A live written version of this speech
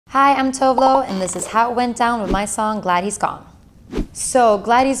Hi, I'm Tove Lo, and this is how it went down with my song Glad He's Gone. So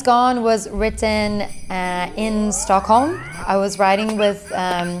Glad He's Gone was written in Stockholm. I was writing with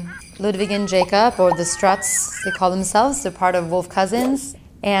Ludwig and Jacob, or the Struts, they call themselves. They're part of Wolf Cousins.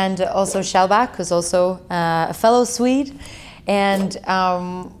 And also Shellback, who's also a fellow Swede. And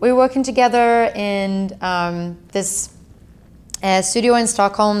we were working together in this studio in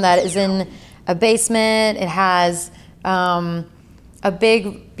Stockholm that is in a basement. It has a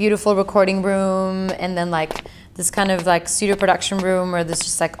big, beautiful recording room, and then like this kind of like studio production room where there's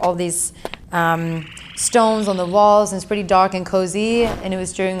just like all these stones on the walls, and it's pretty dark and cozy. And it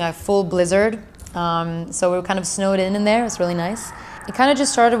was during a full blizzard, so we were kind of snowed in there. It's really nice. It kind of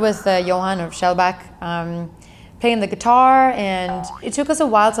just started with Johan of Shellback playing the guitar, and it took us a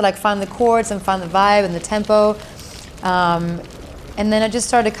while to like find the chords and find the vibe and the tempo. And then I just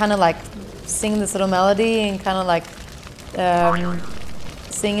started kind of like singing this little melody and kind of like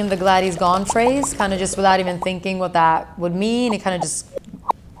singing the Glad He's Gone phrase, kind of just without even thinking what that would mean. It kind of just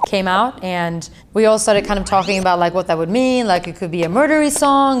came out, and we all started kind of talking about like what that would mean. Like it could be a murdery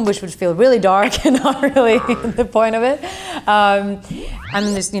song, which would feel really dark and not really the point of it. I'm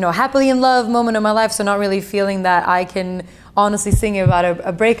just, happily in love moment of my life, so not really feeling that I can honestly sing about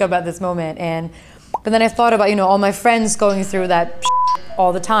a breakup at this moment. But then I thought about, all my friends going through that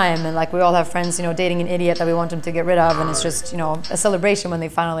all the time, and like we all have friends, dating an idiot that we want them to get rid of, and it's just, a celebration when they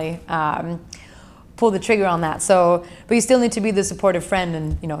finally pull the trigger on that. So, but you still need to be the supportive friend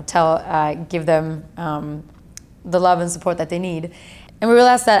and, give them the love and support that they need. And we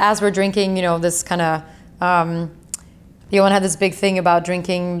realized that as we're drinking, this kind of, Johan had this big thing about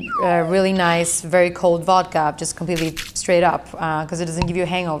drinking really nice, very cold vodka, just completely straight up, because it doesn't give you a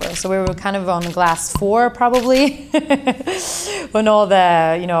hangover. So we were kind of on glass 4 probably, when all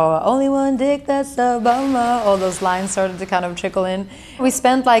the, only one dick, that's a bummer, all those lines started to kind of trickle in. We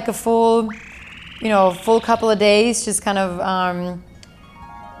spent like a full couple of days just kind of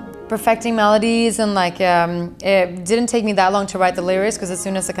perfecting melodies, and like it didn't take me that long to write the lyrics, because as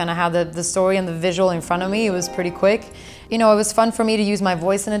soon as I kind of had the story and the visual in front of me, it was pretty quick. It was fun for me to use my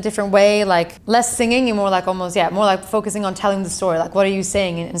voice in a different way, like less singing and more like more like focusing on telling the story, like what are you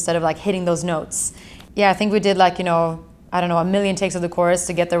saying, instead of like hitting those notes. Yeah, I think we did like, I don't know, 1,000,000 takes of the chorus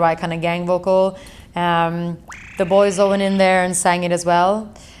to get the right kind of gang vocal. The boys all went in there and sang it as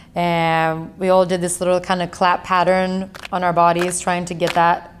well. And we all did this little kind of clap pattern on our bodies, trying to get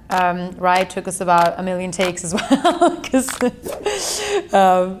that right. Took us about 1,000,000 takes as well, because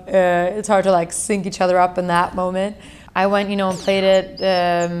it's hard to like sync each other up in that moment. I went, and played it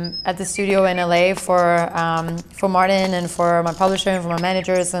at the studio in LA for Martin and for my publisher and for my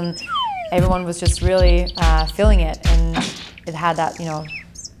managers, and everyone was just really feeling it, and it had that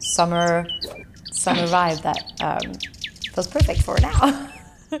summer vibe that feels perfect for now.